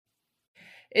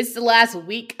It's the last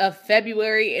week of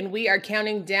February, and we are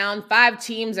counting down. 5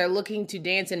 teams are looking to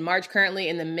dance in March currently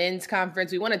in the men's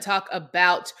conference. We want to talk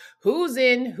about who's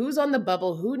in, who's on the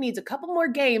bubble, who needs a couple more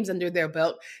games under their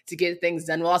belt to get things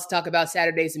done. We'll also talk about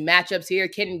Saturday's matchups here.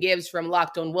 Kenton Gibbs from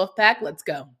Locked On Wolfpack. Let's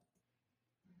go.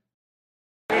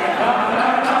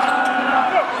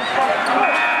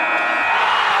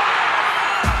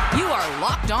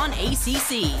 Locked On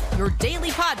ACC, your daily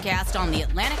podcast on the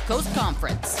Atlantic Coast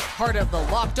Conference. Part of the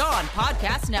Locked On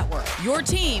Podcast Network, your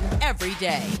team every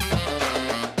day.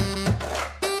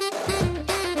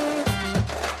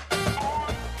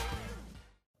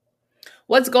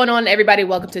 What's going on, everybody?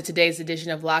 Welcome to today's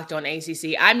edition of Locked On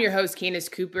ACC. I'm your host, Candace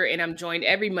Cooper, and I'm joined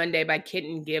every Monday by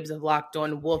Kenton Gibbs of Locked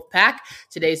On Wolfpack.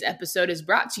 Today's episode is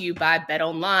brought to you by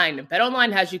BetOnline.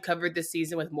 BetOnline has you covered this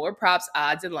season with more props,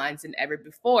 odds, and lines than ever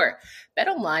before.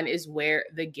 BetOnline is where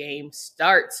the game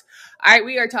starts. All right,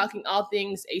 we are talking all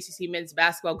things ACC men's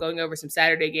basketball, going over some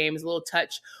Saturday games, a little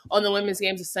touch on the women's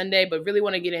games of Sunday, but really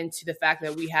want to get into the fact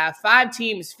that we have 5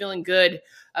 teams feeling good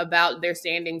about their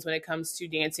standings when it comes to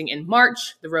dancing in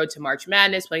March, the road to March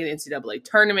Madness, playing the NCAA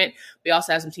tournament. We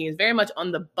also have some teams very much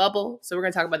on the bubble. So we're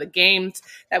going to talk about the games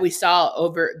that we saw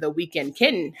over the weekend.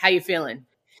 Kenton, how you feeling?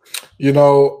 You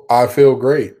know, I feel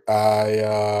great.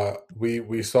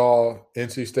 We saw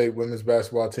NC State women's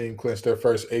basketball team clinch their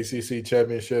first ACC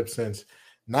championship since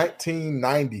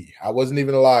 1990. I wasn't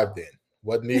even alive then.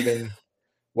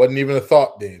 Wasn't even a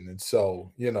thought then. And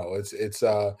so, you know,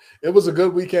 it was a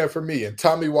good weekend for me. And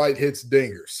Tommy White hits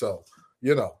dingers. So,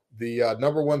 you know, the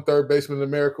number 1 third baseman in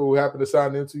America who happened to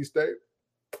sign NC State,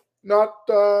 not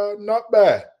bad.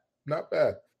 Not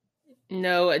bad.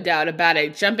 No doubt about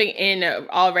it. Jumping in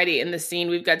already in the scene,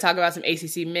 we've got to talk about some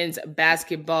ACC men's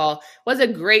basketball. It was a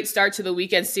great start to the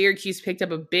weekend. Syracuse picked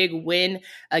up a big win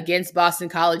against Boston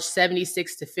College,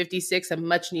 76-56, a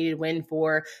much-needed win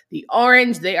for the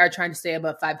Orange. They are trying to stay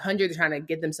above 500. They're trying to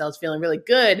get themselves feeling really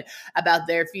good about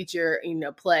their future,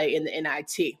 play in the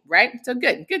NIT, right? So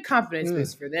good confidence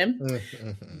boost for them.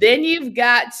 Then you've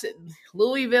got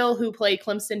Louisville, who played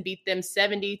Clemson, beat them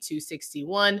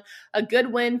 70-61. A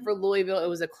good win for Louisville. It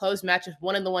was a close match.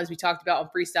 One of the ones we talked about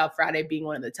on Freestyle Friday being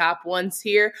one of the top ones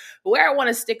here. But where I want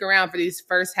to stick around for these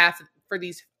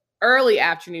early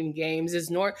afternoon games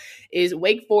is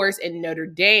Wake Forest and Notre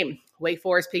Dame. Wake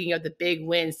Forest picking up the big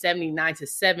win,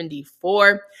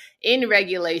 79-74 in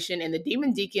regulation, and the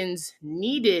Demon Deacons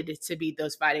needed to beat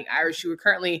those Fighting Irish, who are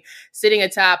currently sitting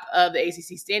atop of the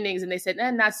ACC standings, and they said,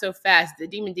 not so fast. The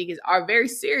Demon Deacons are very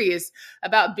serious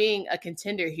about being a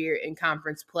contender here in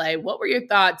conference play. What were your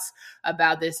thoughts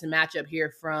about this matchup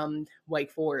here from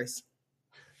Wake Forest?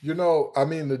 You know, I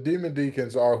mean, the Demon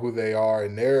Deacons are who they are,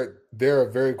 and they're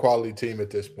a very quality team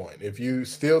at this point. If you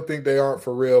still think they aren't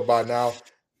for real by now,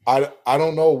 I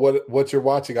don't know what you're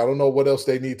watching. I don't know what else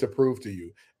they need to prove to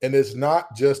you. And it's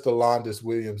not just Alondes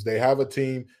Williams. They have a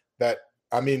team that,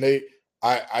 I mean,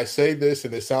 I say this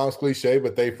and it sounds cliche,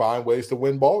 but they find ways to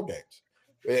win ball games.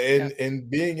 And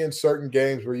being in certain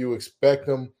games where you expect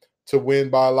them to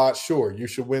win by a lot, sure, you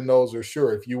should win those, or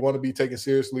sure, if you want to be taken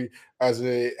seriously as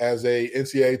a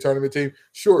NCAA tournament team,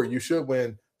 sure, you should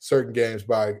win certain games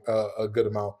by a good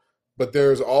amount. But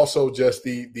there's also just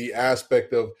the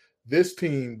aspect of this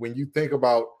team, when you think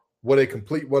about what a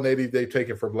complete 180 they've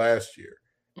taken from last year,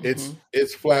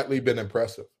 it's flatly been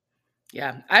impressive.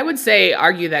 Yeah, I would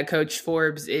argue that Coach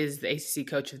Forbes is the ACC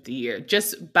Coach of the Year,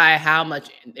 just by how much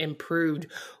improved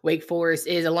Wake Forest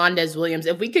is. Alondes Williams,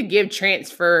 if we could give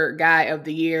Transfer Guy of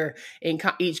the Year in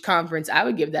each conference, I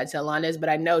would give that to Alondes, but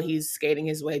I know he's skating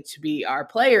his way to be our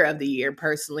Player of the Year.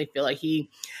 Personally, feel like he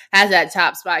has that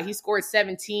top spot. He scored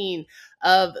 17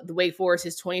 of the Wake Forest,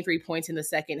 his 23 points in the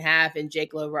second half, and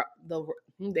Jake LaRavia,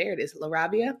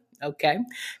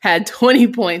 had 20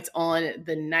 points on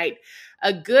the night.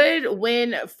 A good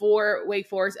win for Wake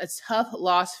Forest, a tough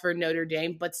loss for Notre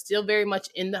Dame, but still very much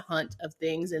in the hunt of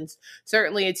things, and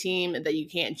certainly a team that you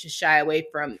can't just shy away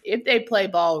from. If they play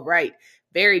ball right,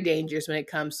 very dangerous when it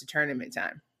comes to tournament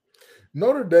time.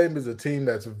 Notre Dame is a team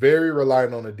that's very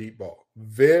reliant on the deep ball,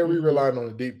 reliant on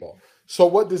the deep ball. So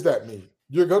what does that mean?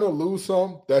 You're going to lose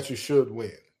some that you should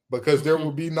win, because there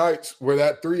will be nights where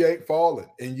that 3 ain't falling,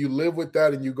 and you live with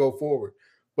that and you go forward.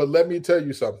 But let me tell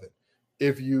you something.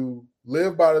 If you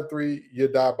live by the 3, you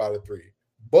die by the 3.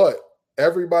 But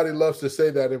everybody loves to say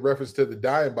that in reference to the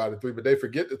dying by the 3, but they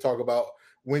forget to talk about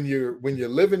when you're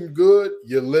living good,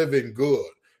 you're living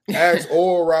good. Ask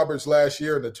Oral Roberts last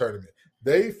year in the tournament.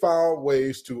 They found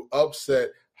ways to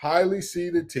upset highly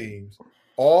seeded teams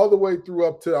all the way through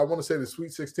up to, I want to say, the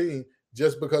Sweet 16,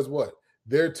 just because what?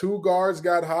 their 2 guards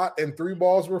got hot and 3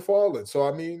 balls were falling. So,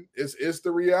 I mean, it's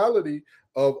the reality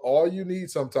of all you need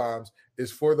sometimes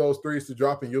is for those threes to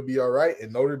drop and you'll be all right.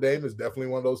 And Notre Dame is definitely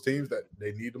one of those teams that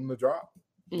they need them to drop.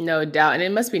 No doubt. And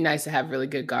it must be nice to have really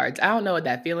good guards. I don't know what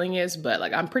that feeling is, but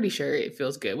like I'm pretty sure it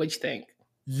feels good. What you think?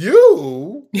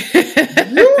 You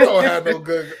don't have no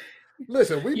good.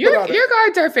 Listen, your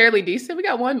guards are fairly decent. We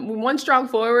got one strong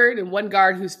forward and one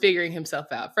guard who's figuring himself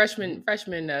out. Freshman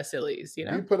sillies, you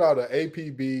know. We put out an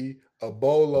APB, a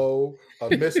BOLO,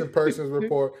 a missing persons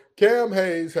report. Cam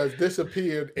Hayes has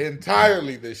disappeared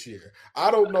entirely this year. I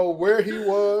don't know where he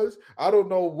was. I don't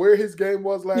know where his game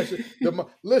was last year.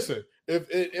 Listen, if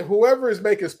whoever is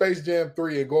making Space Jam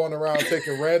 3 and going around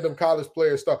taking random college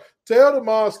players stuff, tell the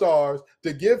Monstars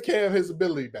to give Cam his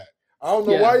ability back. I don't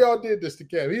know why y'all did this to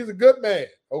Cam. He's a good man,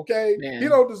 okay? Man. He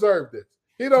don't deserve this.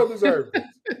 He don't deserve this.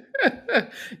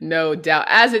 No doubt.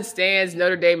 As it stands,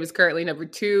 Notre Dame is currently number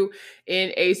 2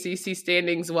 in ACC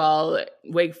standings, while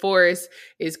Wake Forest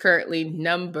is currently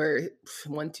number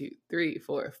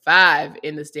 5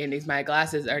 in the standings. My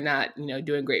glasses are not,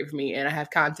 doing great for me, and I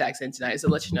have contacts in tonight, so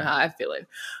let you know how I'm feeling.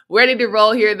 We're ready to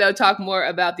roll here, though. Talk more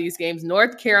about these games.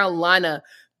 North Carolina,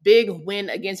 big win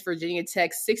against Virginia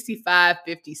Tech,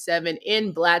 65-57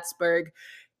 in Plattsburgh.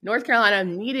 North Carolina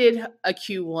needed a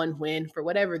Q1 win for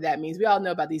whatever that means. We all know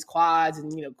about these quads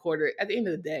and, quarter. At the end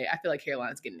of the day, I feel like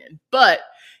Carolina's getting in. But,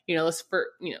 let's for,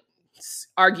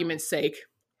 argument's sake,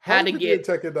 how did Virginia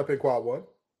Tech end up in quad 1?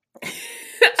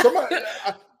 Somebody,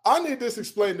 I need this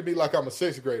explained to me like I'm a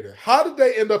 6th grader. How did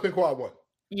they end up in quad 1?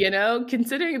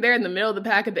 Considering they're in the middle of the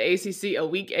pack of the ACC, a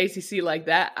weak ACC like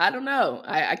that, I don't know.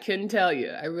 I couldn't tell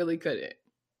you. I really couldn't.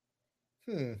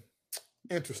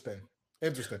 Interesting.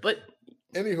 But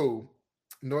anywho,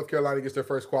 North Carolina gets their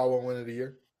first quad 1 win of the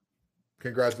year.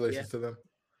 Congratulations to them.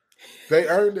 They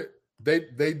earned it.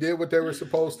 They did what they were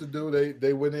supposed to do.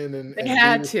 They went in and they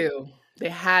had to. They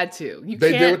had to.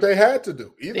 They did what they had to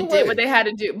do. They did what they had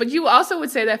to do. But you also would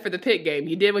say that for the Pitt game.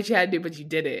 You did what you had to do, but you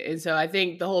did it. And so I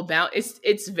think the whole bounce,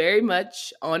 it's very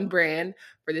much on brand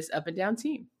for this up and down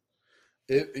team.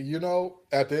 At the end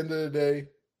of the day,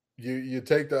 you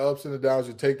take the ups and the downs,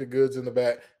 you take the goods and the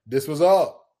bad. This was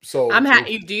up. So I'm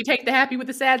happy. Do you take the happy with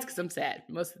the sads? Because I'm sad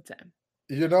most of the time.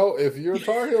 If you're a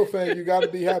Tar Heel fan, you got to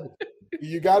be happy.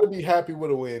 You got to be happy with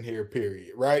a win here,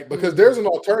 period, right? Because there's an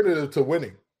alternative to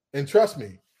winning. And trust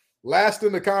me, last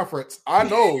in the conference, I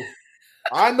know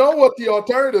what the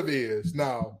alternative is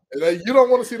now. You don't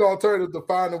want to see the alternative to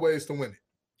find the ways to win it.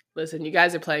 Listen, you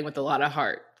guys are playing with a lot of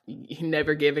heart. You're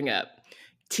never giving up.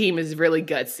 Team is really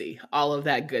gutsy. All of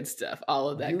that good stuff.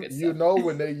 Good stuff.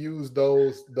 When they use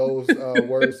those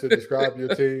words to describe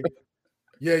your team.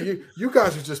 Yeah, you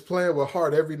guys are just playing with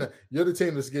heart every night. You're the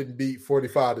team that's getting beat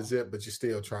 45-0, but you're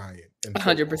still trying.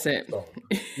 100%. So,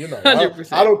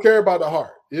 100%. I don't care about the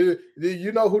heart.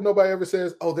 You know who nobody ever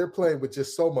says, oh, they're playing with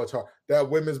just so much heart. That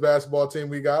women's basketball team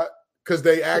we got, because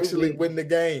they actually win the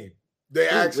game. They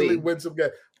actually win some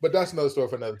games. But that's another story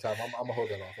for another time. I'm going to hold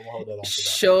that off.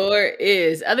 Sure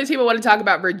is. Other team I want to talk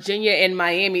about, Virginia and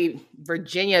Miami.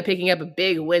 Virginia picking up a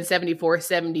big win,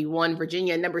 74-71.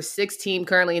 Virginia, number 6 team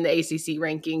currently in the ACC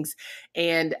rankings.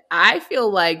 And I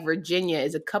feel like Virginia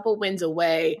is a couple wins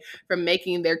away from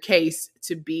making their case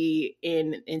to be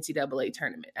in NCAA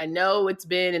tournament. I know it's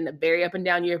been a very up and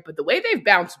down year, but the way they've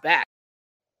bounced back,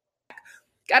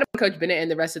 got to Coach Bennett and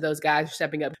the rest of those guys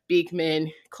stepping up.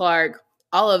 Beekman, Clark,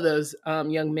 all of those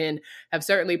young men have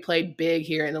certainly played big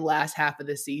here in the last half of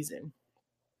the season.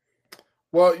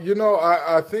 Well,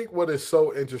 I think what is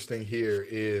so interesting here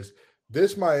is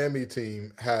this Miami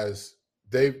team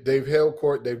they've held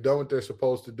court. They've done what they're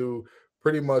supposed to do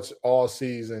pretty much all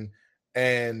season.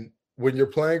 And when you're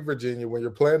playing Virginia, when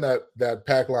you're playing that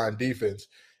pack line defense,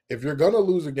 if you're going to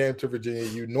lose a game to Virginia,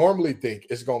 you normally think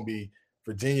it's going to be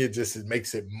Virginia just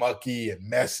makes it mucky and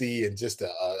messy and just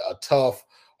a tough,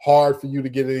 hard for you to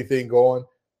get anything going.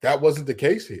 That wasn't the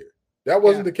case here. That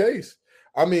wasn't the case.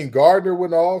 I mean, Gardner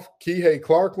went off. Kihei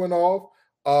Clark went off.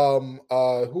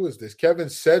 Who is this? Kevin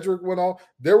Cedric went off.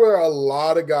 There were a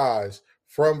lot of guys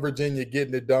from Virginia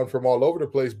getting it done from all over the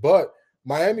place. But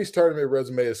Miami's tournament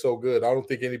resume is so good. I don't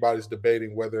think anybody's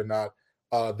debating whether or not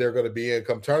they're going to be in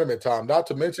come tournament time. Not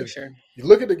to mention, you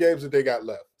look at the games that they got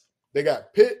left. They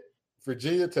got Pitt,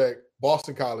 Virginia Tech,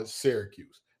 Boston College,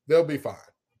 Syracuse. They'll be fine.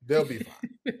 They'll be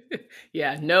fine.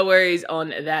 Yeah, no worries on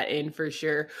that end for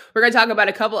sure. We're going to talk about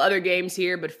a couple other games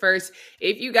here, but first,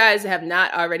 if you guys have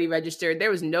not already registered,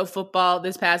 there was no football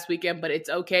this past weekend, but it's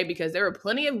okay because there were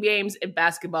plenty of games in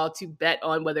basketball to bet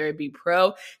on, whether it be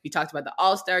pro. You talked about the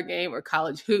All-Star game or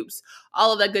college hoops.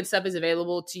 All of that good stuff is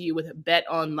available to you with Bet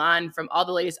Online, from all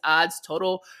the latest odds,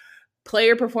 total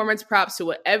player performance props to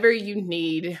whatever you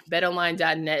need,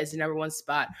 betonline.net is the number one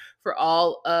spot for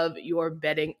all of your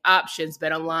betting options.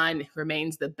 BetOnline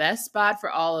remains the best spot for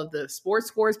all of the sports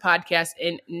scores, podcasts,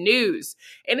 and news.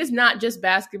 And it's not just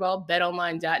basketball.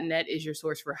 BetOnline.net is your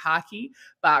source for hockey,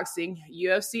 boxing,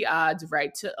 UFC odds,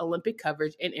 right to Olympic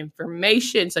coverage and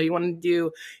information. So you want to do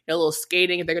a little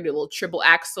skating, if they're going to do a little triple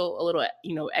axel, a little,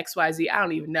 XYZ, I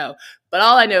don't even know. But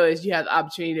all I know is you have the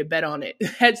opportunity to bet on it.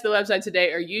 Head to the website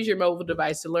today or use your mobile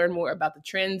device to learn more about the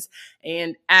trends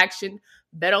and action.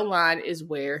 BetOnline is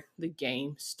where the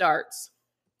game starts.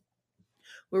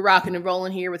 We're rocking and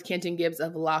rolling here with Kenton Gibbs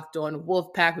of Locked On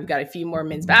Wolfpack. We've got a few more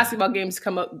men's basketball games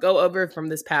to go over from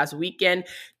this past weekend.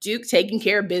 Duke taking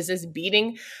care of business,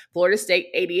 beating Florida State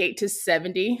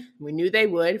 88-70. We knew they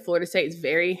would. Florida State is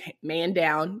very man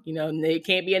down. They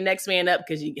can't be a next man up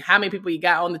because how many people you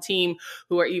got on the team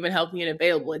who are even healthy and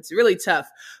available? It's really tough.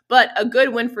 But a good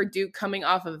win for Duke coming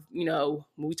off of, when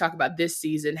we talk about this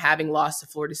season, having lost to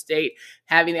Florida State,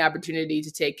 having the opportunity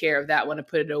to take care of that one and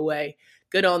put it away.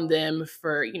 Good on them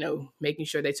for, making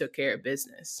sure they took care of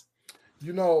business.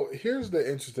 Here's the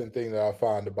interesting thing that I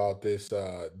find about this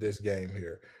game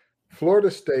here. Florida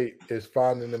State is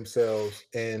finding themselves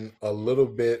in a little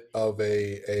bit of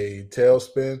a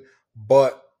tailspin,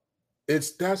 but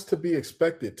that's to be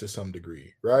expected to some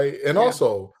degree, right? And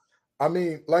also,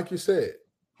 like you said,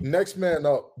 next man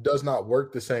up does not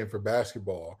work the same for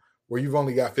basketball, where you've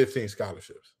only got 15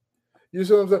 scholarships. You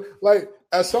see what I'm saying? Like,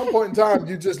 at some point in time,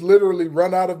 you just literally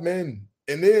run out of men.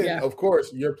 And then, of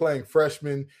course, you're playing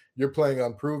freshmen, you're playing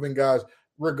unproven guys.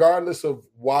 Regardless of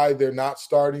why they're not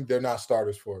starting, they're not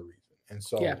starters for a reason. And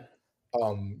so,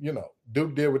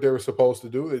 Duke did what they were supposed to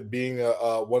do. It being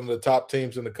one of the top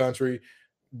teams in the country,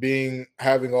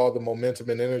 having all the momentum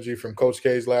and energy from Coach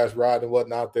K's last ride and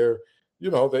whatnot there,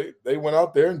 they went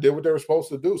out there and did what they were supposed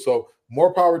to do. So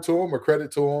more power to them, or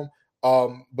credit to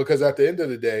them, because at the end of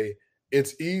the day,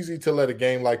 it's easy to let a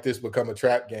game like this become a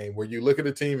trap game where you look at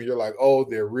a team and you're like, oh,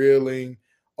 they're reeling.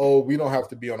 Oh, we don't have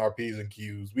to be on our P's and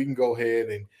Q's. We can go ahead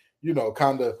and,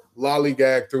 kind of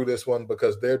lollygag through this one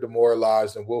because they're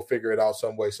demoralized and we'll figure it out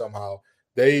some way, somehow.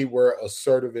 They were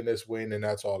assertive in this win, and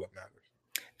that's all that matters.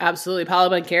 Absolutely.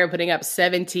 Paolo Banchero putting up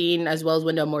 17, as well as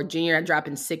Wendell Moore Jr.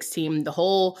 dropping 16. The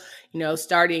whole,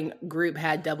 starting group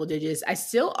had double digits. I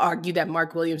still argue that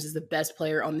Mark Williams is the best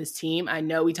player on this team. I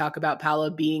know we talk about Paolo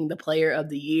being the player of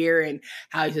the year and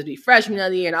how he's supposed to be freshman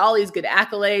of the year and all these good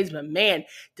accolades, but man,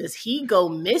 does he go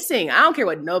missing? I don't care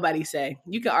what nobody say.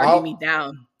 You can argue me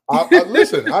down.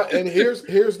 Listen, and here's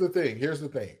the thing. Here's the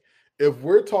thing. If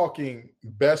we're talking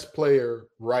best player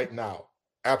right now,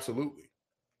 absolutely.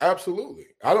 Absolutely.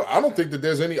 I don't think that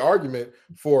there's any argument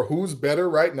for who's better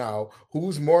right now,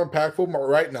 who's more impactful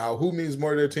right now, who means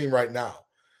more to their team right now.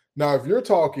 Now, if you're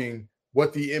talking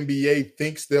what the NBA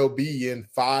thinks they'll be in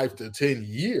 5 to 10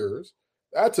 years,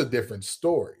 that's a different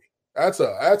story. That's a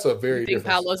very different. You think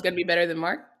Paolo's going to be better than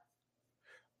Mark?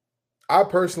 I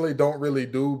personally don't really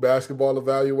do basketball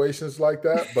evaluations like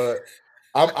that, but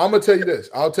I'm going to tell you this.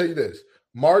 I'll tell you this.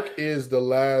 Mark is the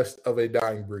last of a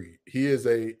dying breed. He is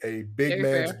a big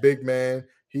man's big man.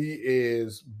 He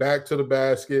is back to the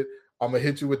basket. I'm going to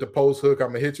hit you with the post hook.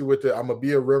 I'm going to hit you with I'm going to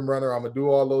be a rim runner. I'm going to do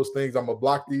all those things. I'm going to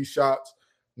block these shots.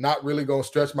 Not really going to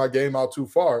stretch my game out too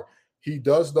far. He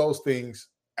does those things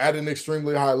at an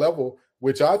extremely high level,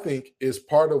 which I think is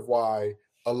part of why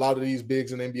a lot of these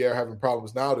bigs in the NBA are having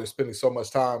problems now. They're spending so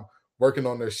much time working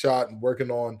on their shot and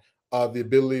working on the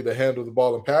ability to handle the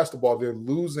ball and pass the ball. They're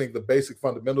losing the basic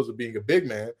fundamentals of being a big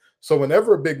man. So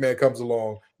whenever a big man comes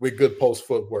along with good post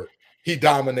footwork, he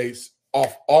dominates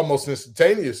off almost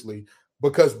instantaneously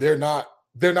because they're not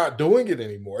doing it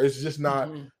anymore. It's just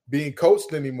not being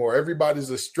coached anymore. Everybody's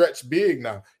a stretch big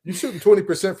now. You're shooting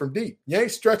 20% from deep. You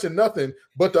ain't stretching nothing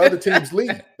but the other team's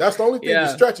lead. That's the only thing you're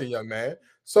stretching, young man.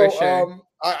 So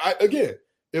I again,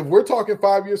 if we're talking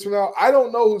 5 years from now, I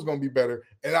don't know who's going to be better.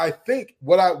 And I think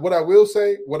what I will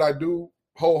say, what I do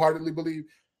wholeheartedly believe,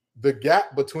 the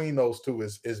gap between those two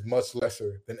is much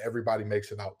lesser than everybody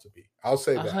makes it out to be. I'll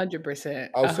say that.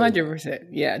 100%. 100%.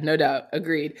 Yeah, no doubt.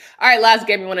 Agreed. All right, last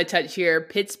game we want to touch here.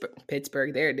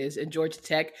 Pittsburgh, there it is, and Georgia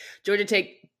Tech. Georgia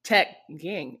Tech,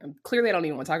 gang, clearly I don't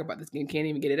even want to talk about this game. Can't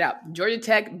even get it out. Georgia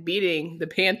Tech beating the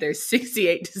Panthers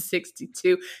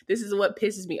 68-62. This is what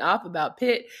pisses me off about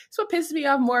Pitt. It's what pisses me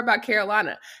off more about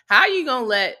Carolina. How are you going to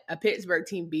let a Pittsburgh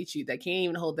team beat you that can't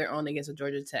even hold their own against a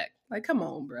Georgia Tech? Like, come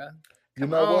on, bro. You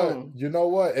know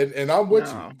what? And I'm with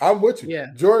you. I'm with you. Yeah.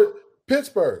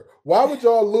 Pittsburgh, why would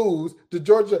y'all lose to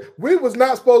Georgia? We was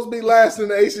not supposed to be last in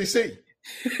the ACC.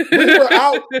 We were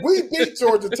out. We beat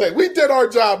Georgia Tech. We did our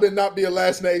job and not be a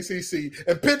last in the ACC.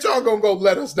 And Pitt, y'all gonna go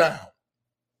let us down.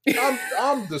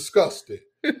 I'm disgusted.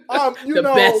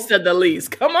 Best of the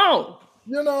least. Come on.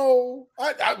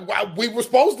 We were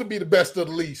supposed to be the best of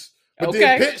the least. But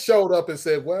then Pitt showed up and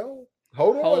said, well,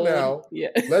 hold on now. Yeah.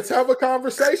 Let's have a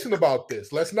conversation about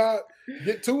this. Let's not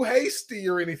get too hasty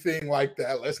or anything like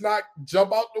that. Let's not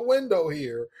jump out the window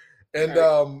here. And,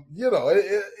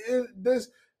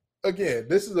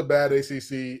 this is a bad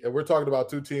ACC, and we're talking about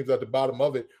two teams at the bottom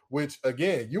of it, which,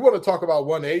 again, you want to talk about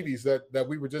 180s that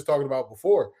we were just talking about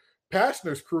before.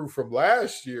 Pastner's crew from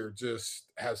last year just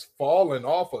has fallen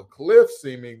off a cliff,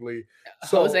 seemingly.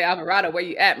 So, Jose Alvarado, where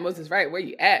you at? Moses Wright, where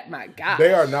you at? My God.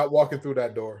 They are not walking through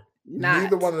that door.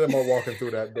 Neither one of them are walking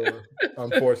through that door,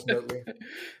 unfortunately.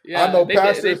 Yeah, I know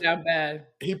Pastner's down bad.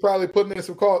 He probably putting in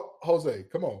some call. Jose,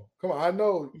 come on. I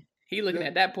know. He looking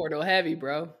at that portal heavy,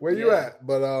 bro. Where you at?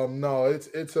 But no,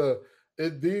 these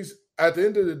at the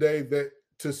end of the day, that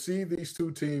to see these two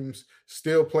teams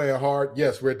still playing hard.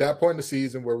 Yes, we're at that point in the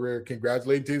season where we're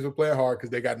congratulating teams for playing hard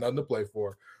because they got nothing to play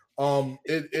for.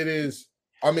 It is.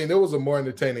 I mean, it was a more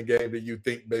entertaining game than you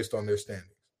think based on their standings.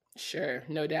 Sure,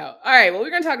 no doubt. All right, well, we're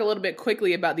going to talk a little bit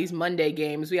quickly about these Monday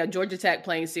games. We have Georgia Tech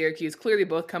playing Syracuse, clearly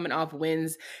both coming off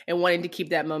wins and wanting to keep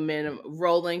that momentum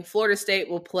rolling. Florida State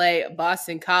will play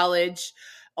Boston College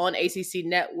on ACC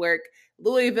Network.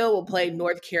 Louisville will play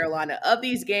North Carolina. Of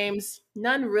these games,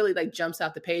 none really jumps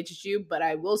out the page at you, but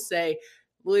I will say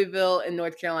Louisville and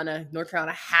North Carolina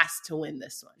has to win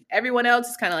this one. Everyone else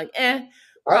is kind of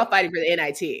we're all fighting for the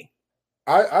NIT.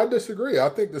 I disagree. I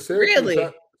think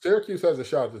the Syracuse has a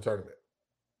shot at the tournament.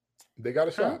 They got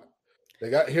a shot.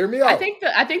 Hear me out.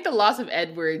 I think the loss of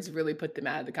Edwards really put them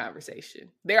out of the conversation.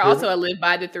 They're also a live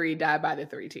by the three, die by the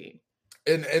three team.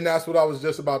 And that's what I was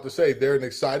just about to say. They're an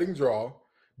exciting draw.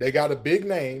 They got a big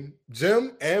name.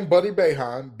 Jim and Buddy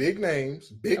Boeheim, big names,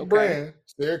 big brand.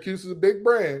 Syracuse is a big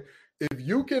brand. If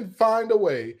you can find a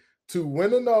way to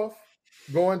win enough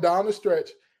going down the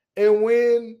stretch and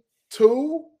win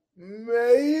 2,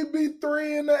 maybe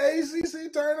 3 in the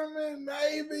ACC tournament,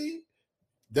 maybe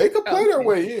they could play their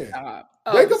way in.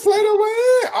 They could play their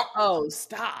way in.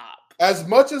 Stop. As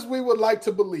much as we would like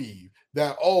to believe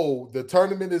that, the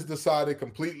tournament is decided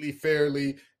completely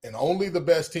fairly and only the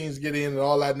best teams get in and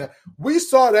all that. Now, we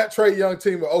saw that Trae Young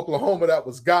team of Oklahoma that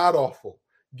was god-awful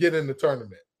get in the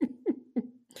tournament.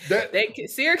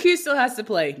 Syracuse still has to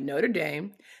play Notre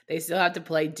Dame. They still have to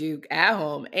play Duke at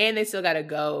home, and they still got to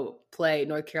go play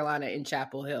North Carolina in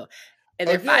Chapel Hill. And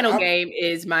their final game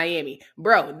is Miami.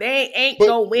 Bro, they ain't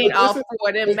going to win all 4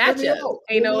 of them matchups.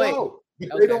 Ain't no way.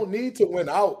 They don't need to win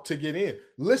out to get in.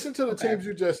 Listen to the teams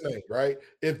you just named, right?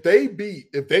 If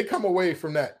they come away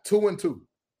from that 2-2.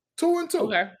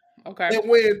 Okay. And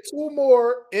win 2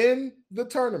 more in the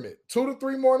tournament, 2 to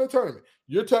 3 more in the tournament.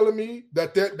 You're telling me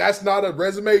that's not a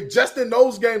resume just in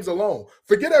those games alone.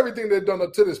 Forget everything they've done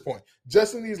up to this point.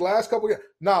 Just in these last couple of games.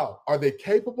 Now, are they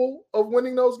capable of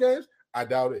winning those games? I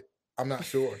doubt it. I'm not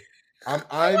sure. What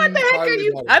the heck are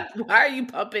you? Why are you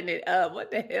pumping it up? What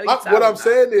the hell? What I'm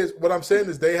saying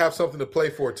is they have something to play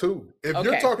for too. If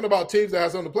you're talking about teams that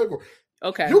have something to play for,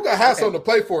 you can have something to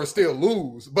play for and still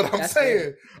lose. But I'm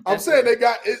saying they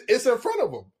got it's in front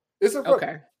of them. It's in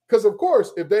front. Because of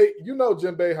course, if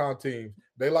Jim Boeheim teams,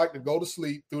 they like to go to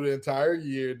sleep through the entire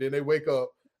year, then they wake up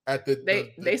at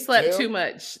they slept too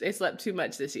much. They slept too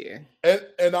much this year.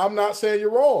 And I'm not saying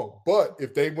you're wrong, but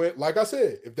if they went, like I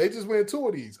said, if they just win 2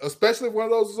 of these, especially if one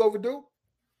of those is over Duke,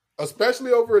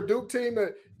 especially over a Duke team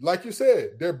that, like you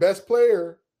said, their best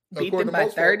player beat them by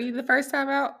 30 the first time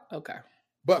out. Okay.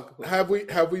 But have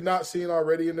we not seen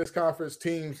already in this conference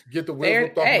teams get the win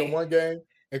whipped off in one game?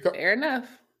 Fair enough.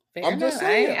 Just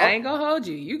saying, I ain't gonna hold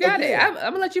you. You got it. I'm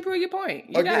gonna let you prove your point.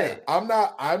 You got it. I'm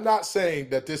not saying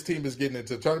that this team is getting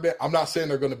into the tournament. I'm not saying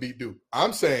they're gonna beat Duke.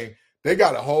 I'm saying they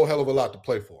got a whole hell of a lot to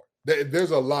play for.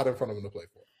 There's a lot in front of them to play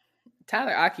for.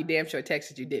 Tyler Aki damn sure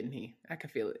texted you, didn't he? I can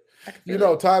feel it.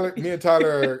 Tyler, me and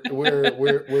Tyler,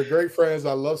 we're great friends.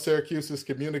 I love Syracuse's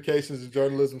communications and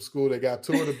journalism school. They got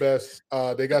 2 of the best.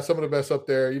 They got some of the best up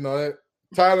there.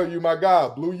 Tyler, you my guy.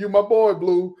 Blue, you my boy,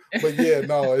 Blue. But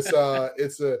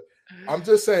I'm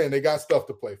just saying they got stuff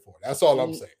to play for. That's all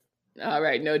I'm saying. All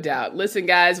right, no doubt. Listen,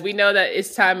 guys, we know that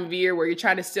it's time of year where you're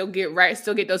trying to still get right,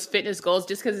 still get those fitness goals.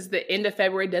 Just because it's the end of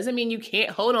February doesn't mean you can't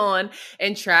hold on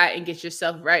and try and get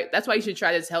yourself right. That's why you should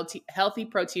try this healthy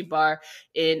protein bar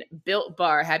in Built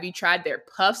Bar. Have you tried their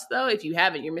Puffs, though? If you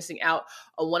haven't, you're missing out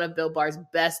on one of Built Bar's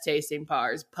best tasting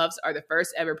bars. Puffs are the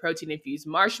first ever protein-infused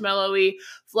marshmallowy,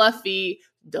 fluffy,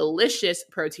 delicious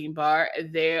protein bar.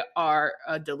 They are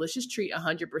a delicious treat,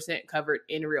 100% covered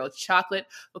in real chocolate.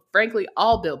 But frankly,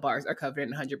 all Built Bars are covered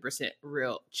in 100%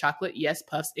 real chocolate. Yes,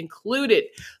 puffs included.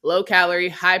 Low calorie,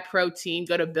 high protein.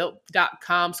 Go to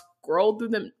built.com, scroll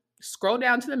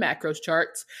down to the macros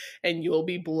charts, and you'll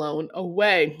be blown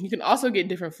away. You can also get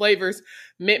different flavors: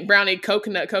 mint brownie,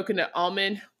 coconut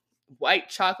almond, white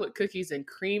chocolate, cookies and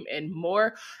cream, and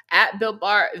more. At Built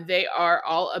Bar, they are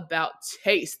all about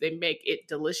taste. They make it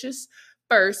delicious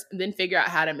first, and then figure out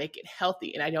how to make it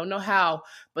healthy. And I don't know how,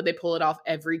 but they pull it off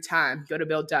every time. Go to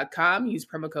built.com, use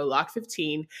promo code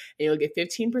LOCK15, and you'll get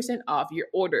 15% off your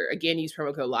order. Again, use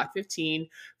promo code LOCK15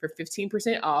 for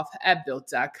 15% off at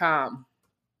built.com.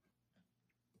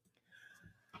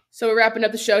 So we're wrapping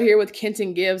up the show here with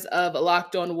Kenton Gibbs of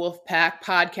Locked On Wolfpack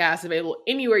podcast, available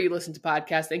anywhere you listen to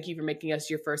podcasts. Thank you for making us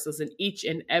your first listen each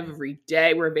and every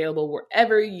day. We're available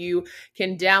wherever you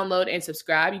can download and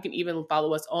subscribe. You can even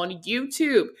follow us on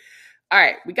YouTube. All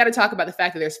right, we got to talk about the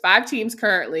fact that there's 5 teams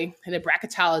currently in the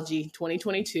Bracketology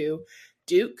 2022.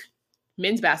 Duke,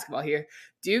 men's basketball here,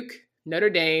 Duke, Notre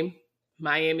Dame,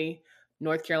 Miami,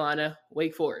 North Carolina,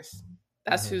 Wake Forest.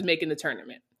 That's who's making the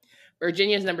tournament.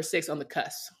 Virginia's number 6 on the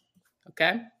cusp.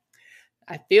 Okay.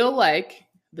 I feel like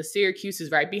the Syracuse is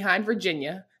right behind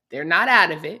Virginia. They're not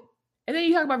out of it. And then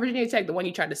you talk about Virginia Tech, the one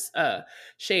you tried to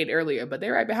shade earlier, but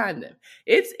they're right behind them.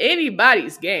 It's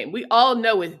anybody's game. We all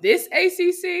know with this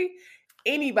ACC,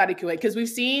 anybody can win because we've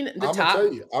seen the top. I'm gonna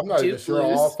tell you, I'm not even sure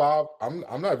lose. all 5.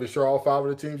 I'm not even sure all 5 of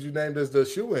the teams you named as the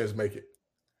shoe-ins make it.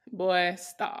 Boy,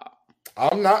 stop.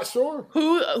 I'm not sure.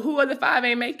 Who are the 5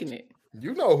 ain't making it?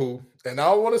 You know who, and I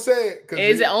don't want to say it.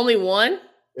 Is it only one?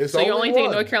 It's so you only think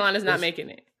one. North Carolina's not making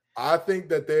it? I think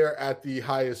that they're at the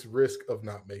highest risk of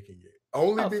not making it.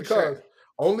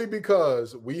 Only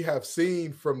because we have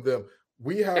seen from them.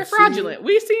 They're fraudulent.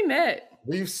 We've seen that.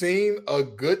 We've seen a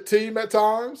good team at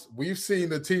times. We've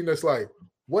seen a team that's like,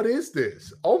 what is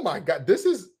this? Oh my God, this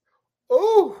is.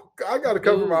 Oh, I got to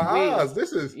cover my eyes.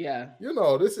 This is,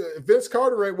 this is Vince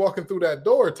Carter ain't walking through that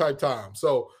door type time.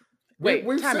 So. Wait,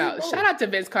 time out. Shout out to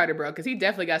Vince Carter, bro, because he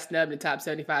definitely got snubbed in the top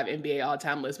 75 NBA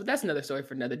all-time list. But that's another story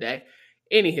for another day.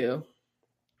 Anywho,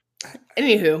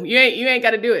 you ain't got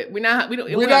to do it. We're not gonna do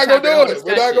it. We're not gonna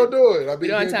do it. I mean, we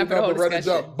don't have time for the whole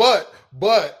discussion.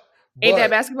 But ain't that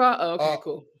basketball? Oh, okay,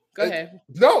 cool. Go ahead.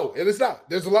 No, it is not.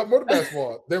 There's a lot more to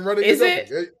basketball than running. Is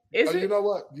it? Is it? You know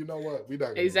what? We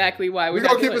not exactly why we're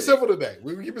gonna keep it simple today.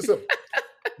 We're gonna keep it simple.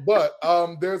 But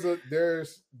I'll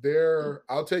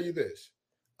tell you this.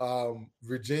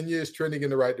 Virginia is trending in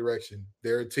the right direction.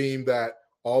 They're a team that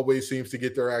always seems to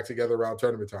get their act together around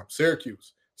tournament time.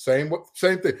 Syracuse, same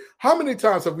thing. How many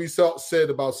times have we said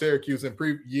about Syracuse in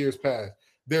years past?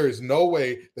 There is no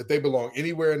way that they belong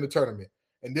anywhere in the tournament.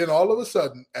 And then all of a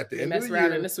sudden, at the end of the year,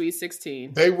 around in the Sweet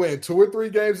 16. They win 2 or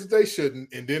 3 games that they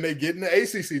shouldn't, and then they get in the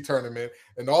ACC tournament,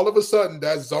 and all of a sudden,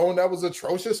 that zone that was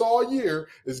atrocious all year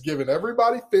is giving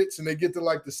everybody fits, and they get to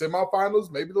like the semifinals,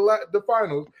 maybe the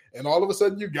finals, and all of a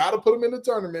sudden, you got to put them in the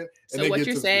tournament. And so what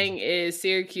you're saying is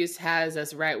Syracuse has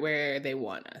us right where they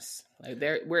want us. Like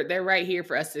they're right here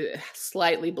for us to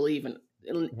slightly believe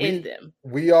in them.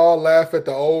 We all laugh at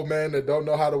the old man that don't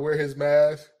know how to wear his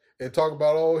mask. And talk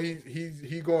about,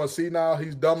 he going to see now.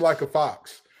 He's dumb like a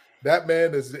fox. That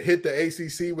man has hit the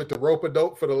ACC with the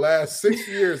rope-a-dope for the last 6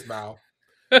 years now.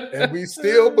 And we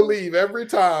still believe every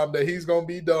time that he's going to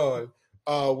be done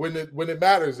when it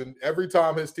matters. And every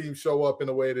time his team show up in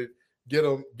a way to get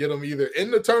them either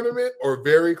in the tournament or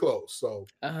very close. So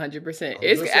 100%.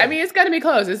 It's going to be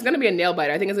close. It's going to be a nail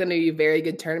biter. I think it's going to be a very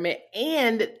good tournament.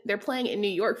 And they're playing in New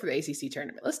York for the ACC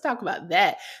tournament. Let's talk about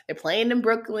that. They're playing in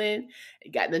Brooklyn.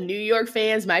 You got the New York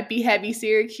fans, might be heavy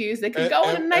Syracuse. They could go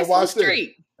on a nice little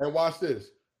streak. And watch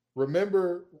this.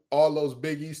 Remember all those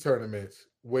Big East tournaments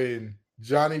when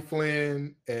Johnny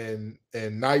Flynn and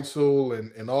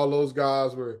Neitzel and all those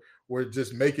guys were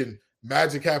just making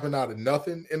magic happen out of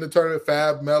nothing in the tournament.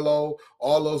 Fab, Melo,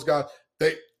 all those guys.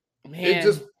 They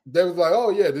was like,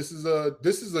 oh yeah, this is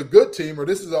a good team, or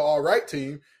this is an all right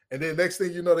team. And then next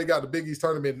thing you know, they got the Big East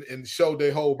tournament and showed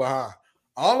they hold behind.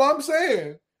 All I'm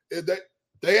saying is that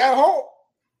they at home.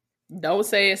 Don't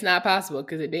say it's not possible,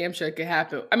 because it damn sure could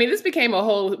happen. I mean, this became a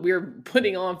whole we're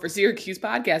putting on for Syracuse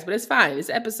podcast, but it's fine. It's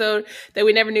an episode that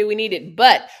we never knew we needed.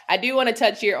 But I do want to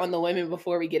touch here on the women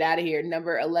before we get out of here.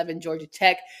 Number 11, Georgia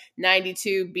Tech,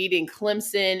 92, beating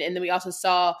Clemson. And then we also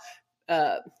saw,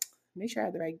 make sure I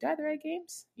have the right, do I have the right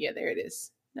games? Yeah, there it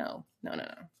is. No.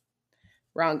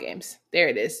 Wrong games. There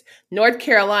it is. North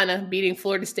Carolina beating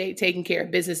Florida State, taking care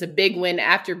of business. A big win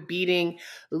after beating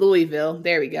Louisville.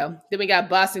 There we go. Then we got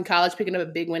Boston College picking up a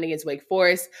big win against Wake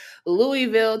Forest.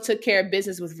 Louisville took care of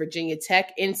business with Virginia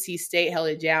Tech. NC State held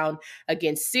it down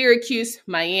against Syracuse.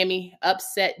 Miami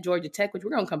upset Georgia Tech, which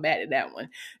we're going to come back to that one.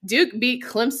 Duke beat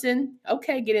Clemson.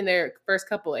 Okay, getting their first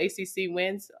couple ACC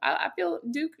wins. I feel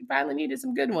Duke finally needed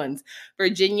some good ones.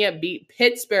 Virginia beat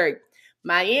Pittsburgh.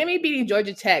 Miami beating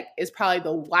Georgia Tech is probably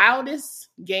the wildest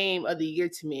game of the year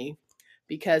to me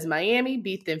because Miami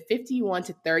beat them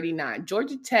 51-39.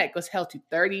 Georgia Tech was held to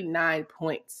 39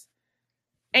 points.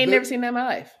 Never seen that in my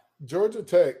life. Georgia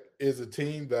Tech is a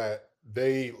team that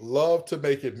they love to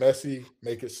make it messy,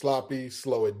 make it sloppy,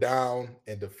 slow it down,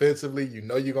 and defensively, you're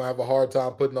going to have a hard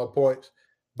time putting up points,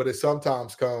 but it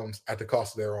sometimes comes at the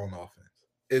cost of their own offense.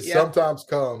 It sometimes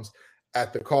comes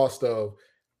at the cost of,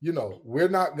 we want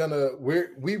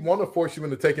to force you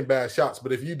into taking bad shots,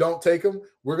 but if you don't take them,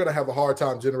 we're going to have a hard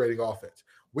time generating offense.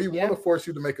 We want to force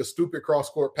you to make a stupid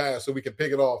cross-court pass so we can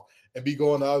pick it off and be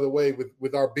going the other way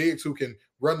with our bigs who can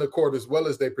run the court as well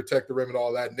as they protect the rim and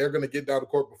all that. And they're going to get down the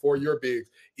court before your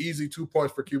bigs. Easy 2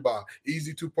 points for Cuba.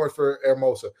 Easy 2 points for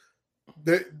Hermosa.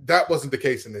 That wasn't the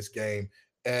case in this game.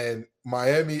 And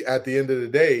Miami, at the end of the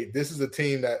day, this is a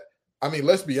team that,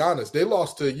 let's be honest. They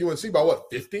lost to UNC by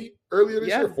 50 earlier this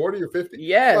year, 40 or 50?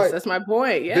 Yes, that's my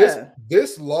point. Yeah.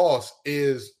 This loss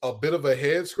is a bit of a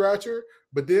head scratcher,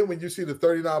 but then when you see the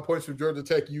 39 points from Georgia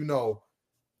Tech,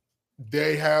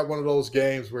 they had one of those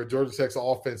games where Georgia Tech's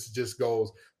offense just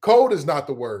goes, cold is not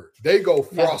the word. They go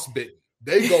frostbitten.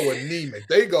 They go anemic.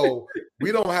 They go,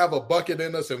 we don't have a bucket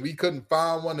in us and we couldn't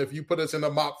find one if you put us in a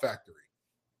mop factory.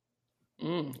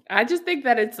 I just think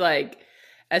that it's like,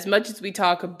 as much as we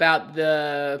talk about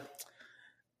the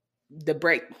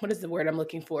break, what is the word I'm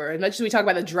looking for? As much as we talk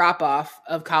about the drop-off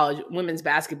of college women's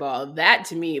basketball, that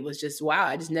to me was just, wow,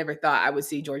 I just never thought I would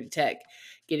see Georgia Tech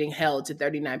getting held to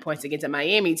 39 points against a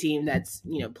Miami team that's,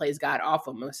 plays god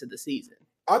awful most of the season.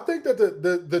 I think that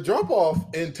the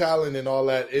drop-off in talent and all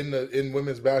that in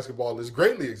women's basketball is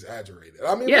greatly exaggerated.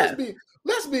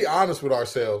 Let's be honest with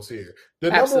ourselves here.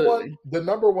 The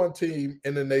number one team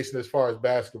in the nation as far as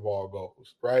basketball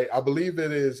goes, right? I believe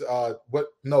it is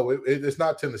it's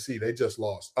not Tennessee. They just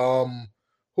lost.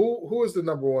 Who is the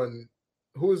number one?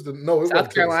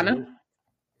 South Carolina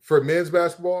for men's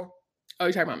basketball. Oh,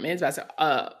 you're talking about men's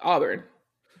basketball? Auburn.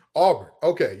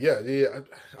 Okay, yeah.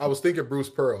 I was thinking Bruce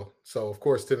Pearl, so of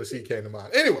course Tennessee came to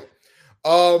mind. Anyway,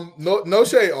 no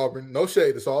shade, Auburn. No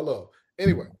shade. It's all love.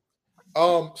 Anyway,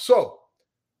 so.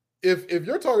 If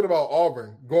you're talking about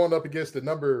Auburn going up against the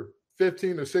number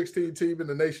 15 or 16 team in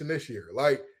the nation this year,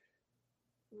 like,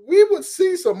 we would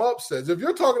see some upsets. If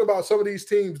you're talking about some of these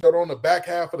teams that are on the back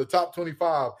half of the top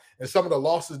 25 and some of the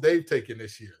losses they've taken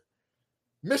this year,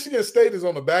 Michigan State is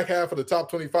on the back half of the top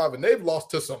 25 and they've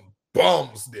lost to some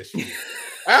bums this year.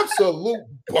 Absolute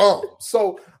bums.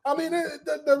 So,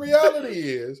 the reality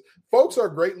is folks are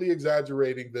greatly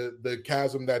exaggerating the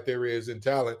chasm that there is in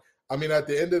talent. At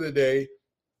the end of the day,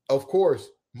 of course,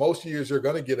 most years you're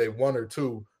going to get a one or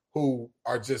two who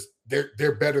are just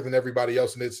they're better than everybody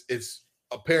else, and it's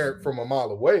apparent from a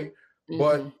mile away.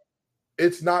 But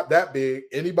it's not that big.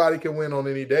 Anybody can win on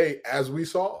any day, as we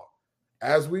saw.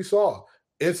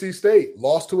 NC State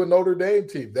lost to a Notre Dame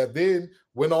team that then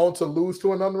went on to lose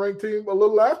to an unranked team a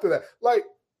little after that. Like,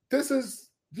 this is.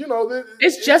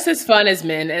 It's just as fun as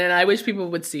men, and I wish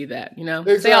people would see that.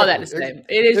 Exactly. Say all that to say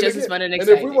it is just as fun and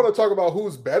exciting. And if we want to talk about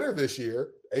who's better this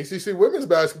year, ACC women's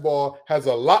basketball has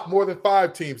a lot more than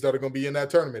 5 teams that are going to be in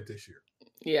that tournament this year.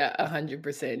 Yeah,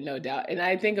 100%, no doubt. And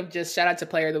I think of just shout out to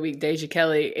Player of the Week, Deja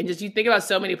Kelly, and just you think about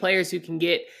so many players who can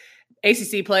get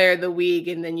ACC Player of the Week,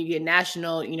 and then you get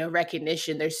national,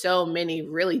 recognition. There's so many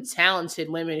really talented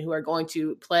women who are going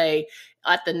to play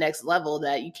at the next level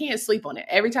that you can't sleep on it.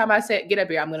 Every time I say get up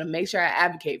here, I'm going to make sure I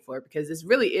advocate for it because this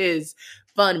really is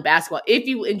fun basketball. If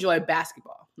you enjoy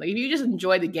basketball, like if you just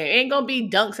enjoy the game, it ain't going to be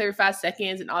dunks every 5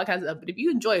 seconds and all kinds of stuff. But if you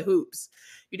enjoy hoops,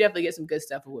 you definitely get some good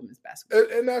stuff with women's basketball.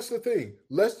 And that's the thing.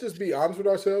 Let's just be honest with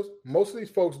ourselves. Most of these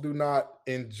folks do not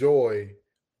enjoy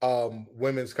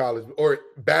women's college or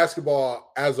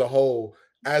basketball as a whole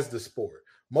as the sport.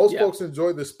 Most folks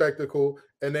enjoy the spectacle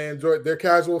and they're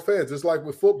casual fans. It's like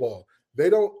with football. They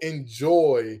don't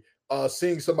enjoy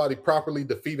seeing somebody properly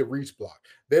defeat a reach block.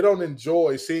 They don't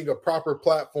enjoy seeing a proper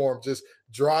platform just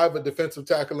drive a defensive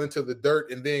tackle into the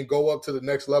dirt and then go up to the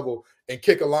next level and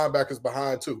kick a linebacker's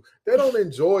behind too. They don't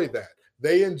enjoy that.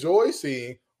 They enjoy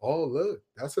seeing, oh, look,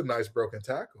 that's a nice broken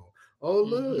tackle. Oh,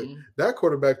 look, that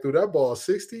quarterback threw that ball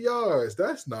 60 yards.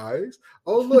 That's nice.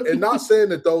 Oh, look. And not saying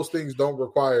that those things don't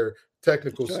require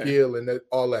technical skill and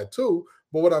all that too.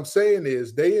 But what I'm saying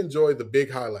is they enjoy the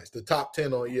big highlights, the top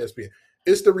 10 on ESPN.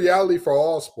 It's the reality for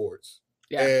all sports.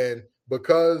 Yeah. And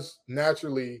because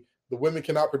naturally the women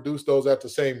cannot produce those at the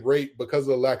same rate because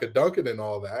of the lack of dunking and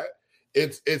all that,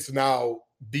 it's now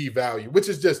devalued, which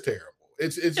is just terrible.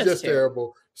 It's just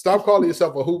terrible. Stop calling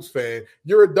yourself a hoops fan.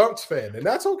 You're a dunks fan, and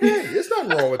that's okay. There's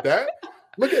nothing wrong with that.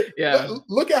 Look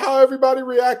at how everybody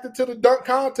reacted to the dunk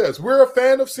contest. We're a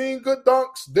fan of seeing good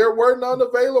dunks. There were none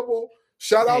available.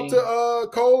 Shout out to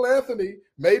Cole Anthony.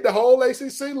 Made the whole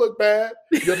ACC look bad.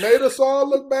 You made us all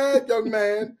look bad, young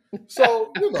man.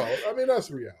 So,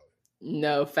 that's reality.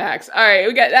 No, facts. All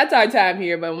right, that's our time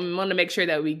here, but we want to make sure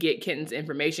that we get Kenton's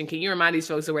information. Can you remind these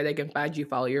folks of where they can find you,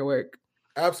 follow your work?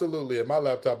 Absolutely. And my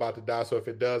laptop about to die, so if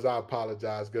it does, I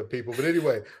apologize, good people. But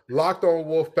anyway, Locked On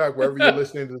Wolfpack, wherever you're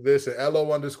listening to this, and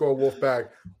LO_Wolfpack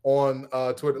on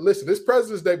Twitter. Listen, it's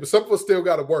President's Day, but some of us still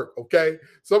got to work, okay?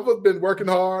 Some of us been working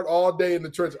hard all day in the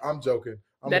trench. I'm joking.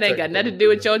 That ain't got nothing to do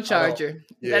with your charger.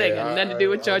 That ain't got nothing to do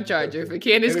with your charger. For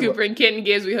Candace Cooper and Kenton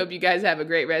Gibbs, we hope you guys have a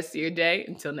great rest of your day.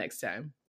 Until next time.